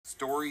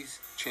Stories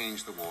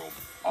change the world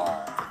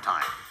all the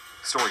time.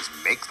 Stories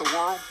make the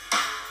world,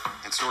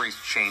 and stories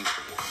change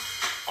the world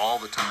all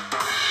the time.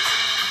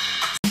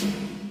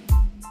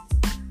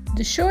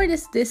 The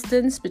shortest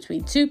distance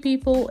between two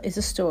people is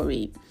a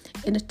story.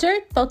 In the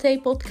third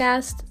Pathé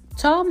podcast,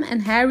 Tom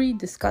and Harry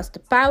discuss the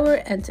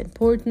power and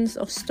importance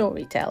of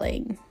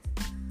storytelling.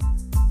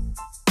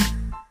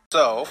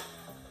 So,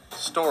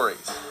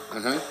 stories.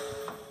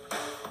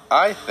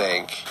 I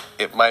think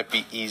it might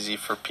be easy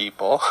for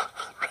people,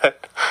 right?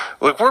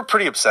 Look, we're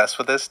pretty obsessed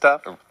with this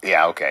stuff.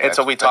 Yeah, okay. And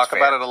so we talk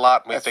about it a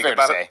lot. And we think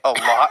about it a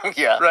lot,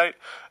 Yeah.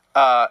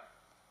 right?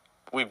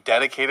 We've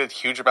dedicated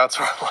huge amounts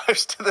of our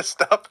lives to this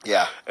stuff.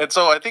 Yeah. And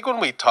so I think when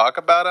we talk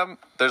about them,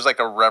 there's like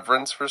a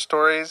reverence for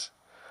stories.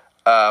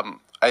 I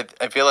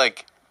feel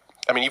like,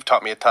 I mean, you've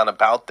taught me a ton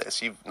about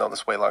this. You've known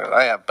this way longer than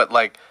I have. But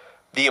like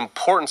the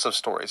importance of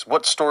stories,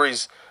 what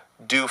stories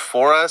do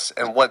for us,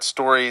 and what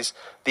stories,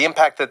 the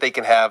impact that they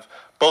can have,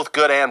 both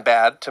good and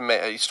bad,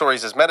 to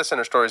stories as medicine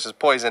or stories as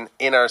poison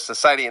in our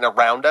society and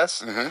around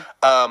us.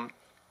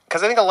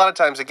 Because I think a lot of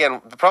times,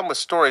 again, the problem with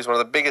stories, one of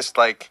the biggest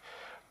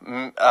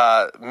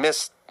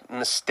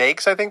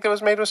mistakes I think that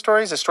was made with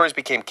stories is stories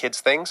became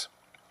kids' things.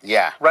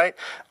 Yeah. Right?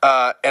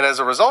 And as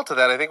a result of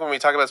that, I think when we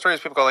talk about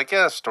stories, people go like,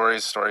 yeah,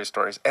 stories.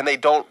 And they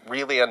don't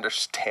really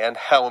understand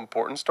how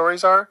important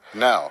stories are.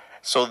 No.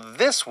 So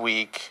this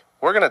week,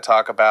 we're going to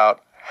talk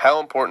about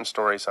how important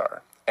stories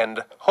are.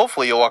 And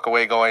hopefully you'll walk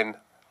away going,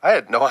 I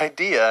had no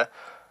idea,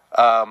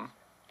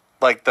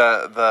 like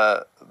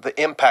the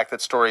impact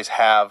that stories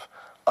have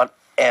on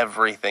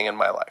everything in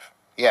my life.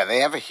 Yeah, they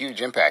have a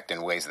huge impact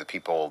in ways that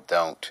people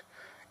don't.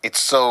 It's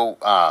so,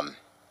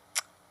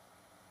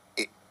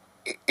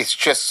 it's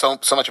just so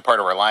much a part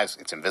of our lives,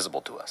 it's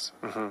invisible to us,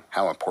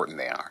 how important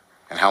they are,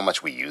 and how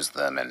much we use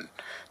them and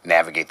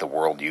navigate the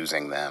world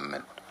using them.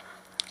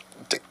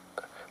 And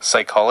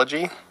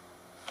psychology,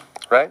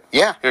 right?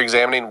 Yeah. You're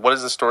examining what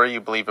is the story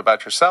you believe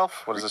about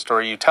yourself, what is the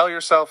story you tell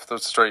yourself,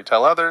 what's the story you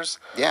tell others,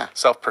 Yeah.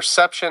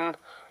 self-perception,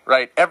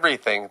 right?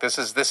 Everything. This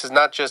is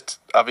not just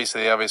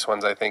obviously the obvious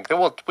ones. I think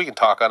that we can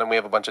talk on, and we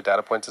have a bunch of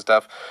data points and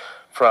stuff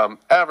from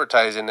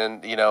advertising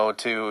and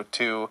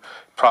to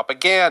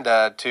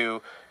propaganda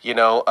to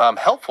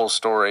helpful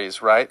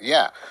stories, right?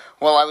 Yeah.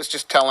 Well, I was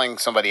just telling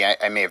somebody,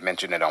 I may have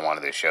mentioned it on one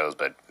of the shows,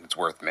 but it's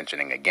worth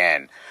mentioning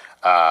again.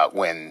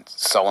 When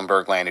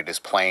Sullenberg landed his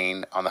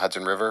plane on the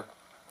Hudson River.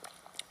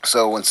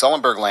 So when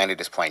Sullenberg landed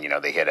his plane,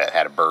 they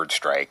had a bird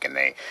strike, and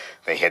they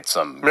hit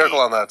some Miracle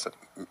on the Hudson.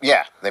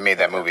 Yeah, they made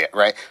that movie,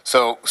 right?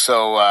 So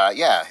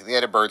yeah, they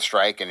had a bird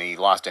strike, and he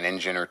lost an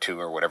engine or two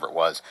or whatever it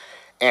was,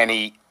 and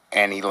he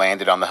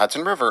landed on the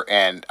Hudson River.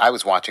 And I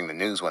was watching the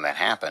news when that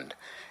happened,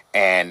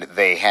 and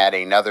they had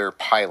another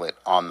pilot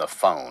on the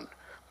phone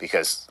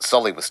because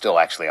Sully was still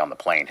actually on the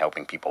plane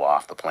helping people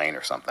off the plane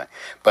or something.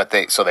 But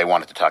they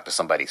wanted to talk to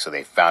somebody, so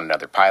they found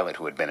another pilot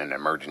who had been in an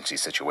emergency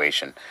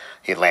situation.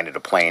 He had landed a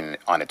plane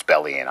on its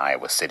belly in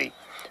Iowa City.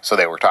 So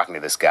they were talking to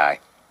this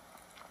guy,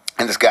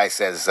 and this guy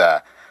says,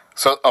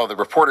 the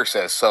reporter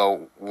says,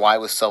 so why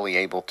was Sully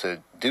able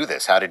to do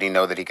this? How did he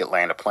know that he could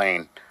land a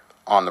plane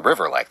on the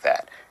river like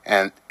that?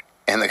 And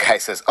the guy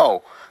says,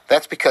 oh,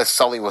 that's because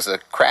Sully was a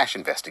crash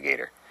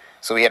investigator.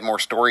 So he had more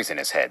stories in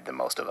his head than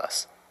most of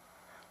us.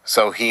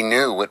 So he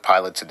knew what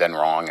pilots had done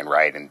wrong and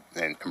right in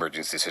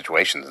emergency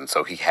situations, and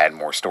so he had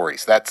more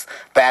stories. That's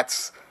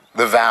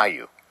the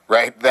value,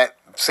 right? That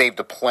saved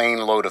a plane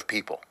load of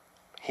people.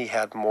 He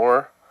had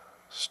more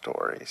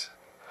stories.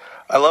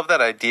 I love that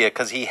idea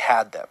because he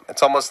had them.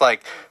 It's almost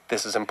like,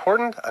 this is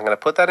important, I'm going to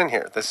put that in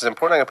here. This is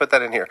important, I'm going to put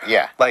that in here.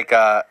 Yeah. Like,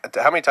 how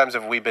many times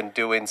have we been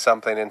doing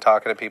something and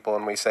talking to people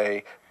and we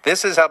say,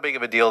 this is how big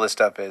of a deal this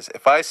stuff is.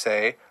 If I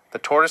say the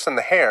tortoise and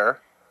the hare,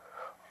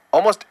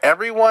 almost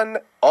everyone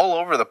all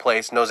over the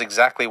place knows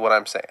exactly what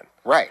I'm saying.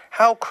 Right.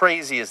 How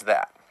crazy is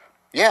that?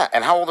 Yeah,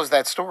 and how old is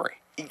that story?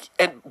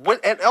 And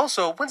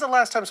also, when's the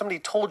last time somebody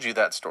told you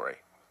that story?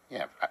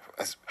 Yeah.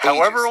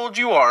 However old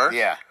you are,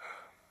 Yeah.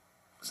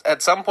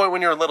 at some point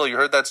when you were little, you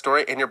heard that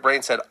story, and your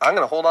brain said, I'm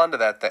going to hold on to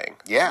that thing.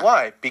 Yeah.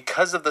 Why?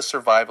 Because of the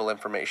survival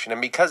information. And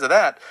because of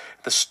that,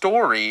 the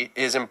story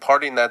is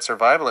imparting that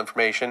survival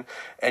information,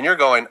 and you're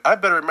going, I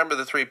better remember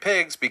the 3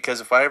 pigs,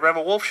 because if I ever have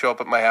a wolf show up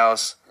at my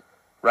house,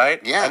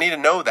 right? Yeah. I need to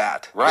know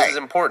that. Right. This is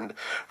important.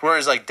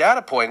 Whereas, like,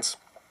 data points,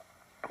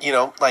 we've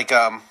talked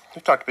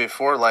about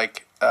before,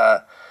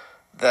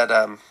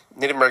 that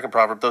Native American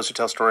proverb, those who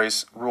tell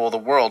stories rule the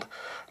world.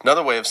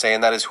 Another way of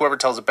saying that is whoever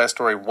tells the best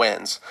story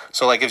wins.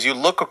 So, like, as you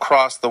look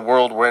across the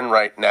world we're in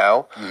right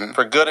now,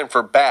 for good and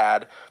for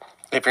bad,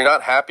 if you're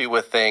not happy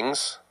with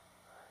things,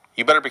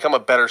 you better become a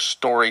better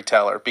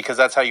storyteller, because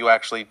that's how you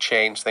actually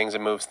change things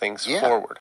and move things forward.